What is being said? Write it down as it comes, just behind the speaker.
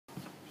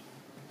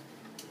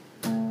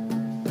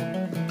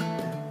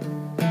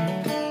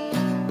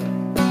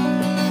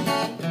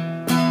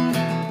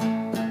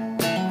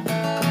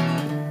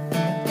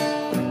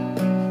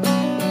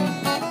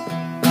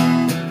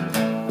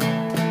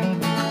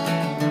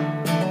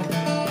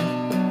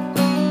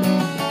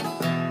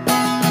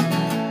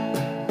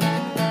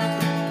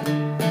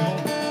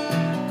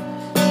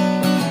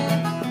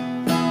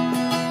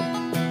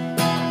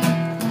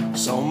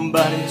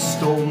somebody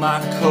stole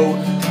my coat.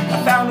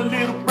 I found a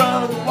little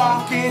brother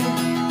walking,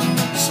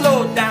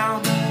 slowed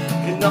down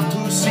enough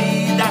to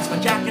see that's my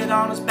jacket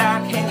on his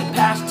back hanging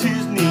past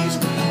his knees.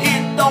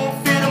 It don't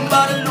fit him,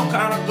 but it look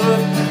kinda good.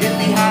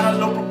 If he had a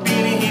local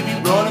beanie, he'd be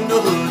running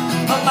the hood.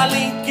 But my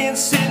Lincoln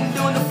sitting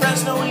doing the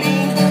Fresno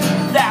lean.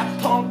 That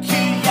punk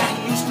kid, yeah,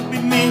 he used to be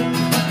me.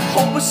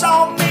 Hope he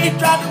saw me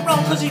driving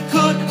wrong cause he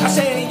could. I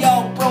say,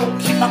 yo bro,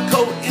 keep my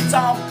coat, it's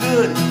all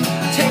good.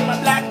 Take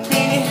my black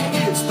beanie,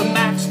 it's the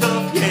Mac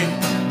stuff, yeah.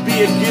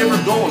 Be a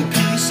giver, go in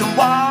peace and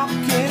walk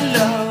in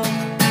love.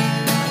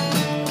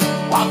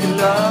 Walk in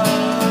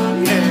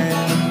love,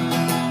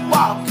 yeah.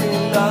 Walk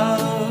in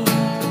love.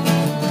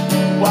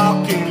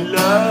 Walk in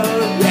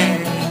love, yeah.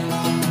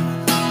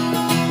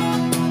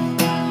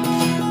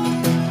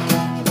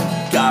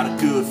 Got a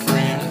good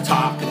friend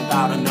talking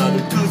about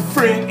another good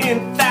friend.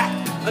 In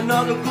fact,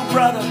 another good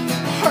brother.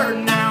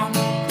 Heard now,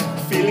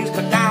 feelings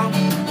cut down.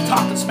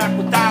 Talking smack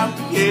without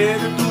the air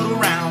to do it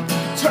around.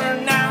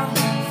 Turn now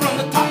from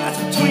the top that's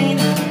between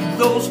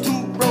those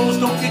two bros.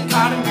 Don't get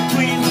caught in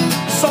between.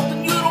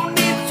 Something you don't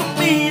need to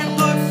be a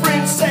good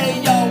friend.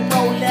 Say, yo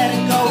bro, let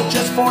it go,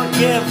 just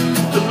forgive.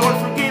 The Lord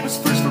forgave us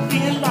first for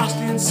being lost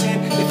in sin.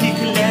 If he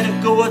can let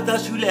it go with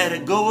us, you let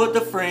it go with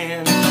a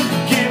friend.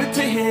 Give it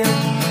to him,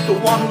 the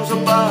one who's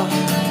above.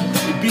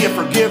 Be a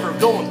forgiver,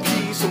 go in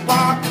peace and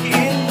walk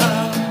in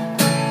love.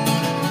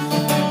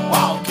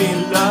 Walk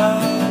in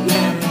love,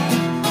 yeah.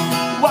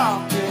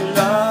 Walk in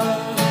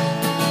love.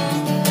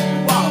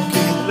 Walk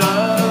in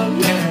love,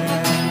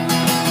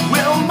 yeah.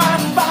 Well, my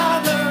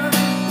Father,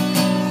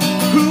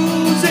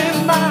 who's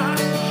in my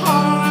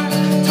heart,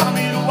 taught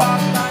me to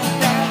walk like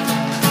that.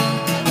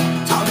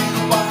 Taught me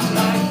to walk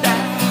like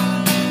that.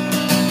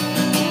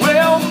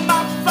 Well,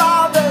 my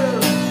Father,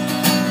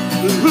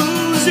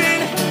 who's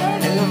in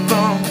heaven,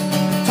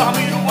 taught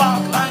me to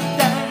walk like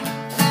that.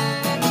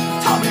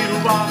 Taught me to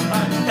walk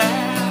like that,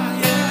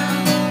 yeah.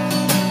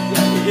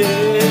 Yeah,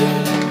 yeah.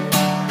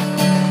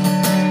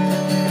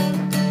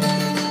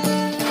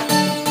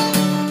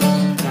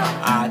 Now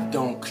I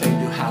don't claim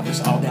to have this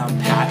all down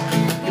pat.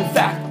 In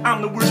fact,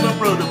 I'm the worst, my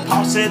brother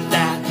Paul said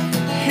that.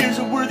 Here's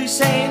a worthy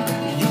saying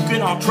you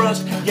can all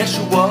trust.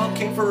 Yeshua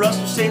came for us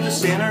to save the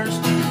sinners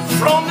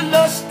from the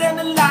lust and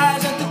the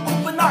lies, and to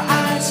open our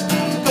eyes to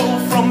go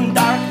from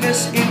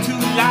darkness into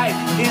light.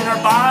 In our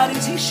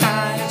bodies he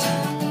shines,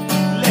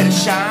 let it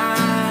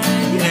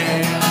shine,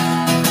 yeah.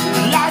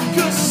 Like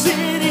a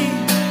city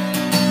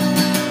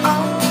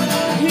on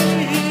a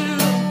hill,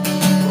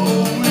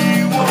 oh we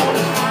won't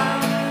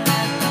hide.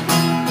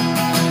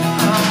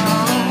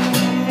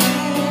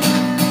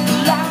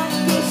 Like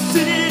a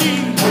city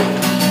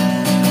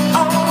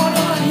on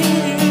a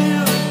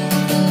hill,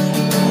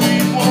 we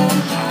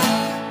won't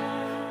hide.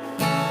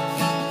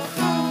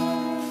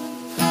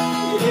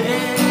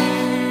 Yeah,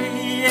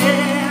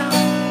 yeah,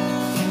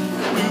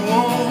 we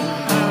won't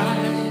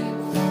hide.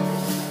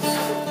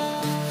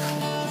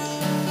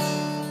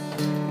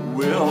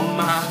 Well,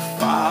 my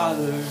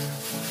Father,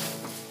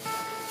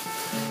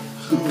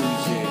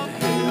 who's in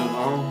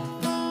heaven,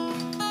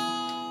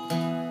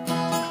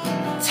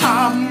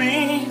 taught me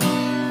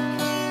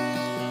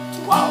to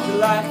walk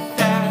like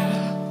that.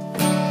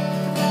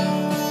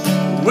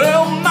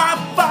 Well, my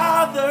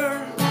Father,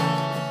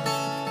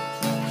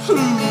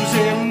 who's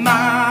in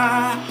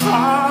my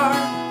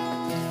heart,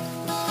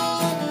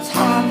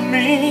 taught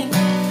me to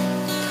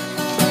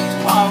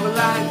walk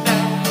like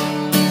that.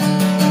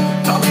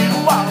 Taught me to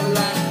walk like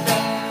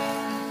that.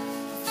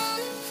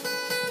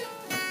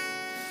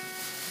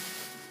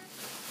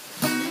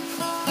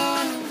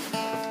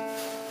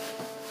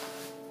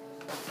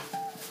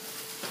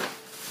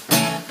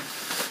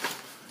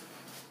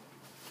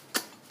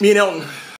 Me and Elton.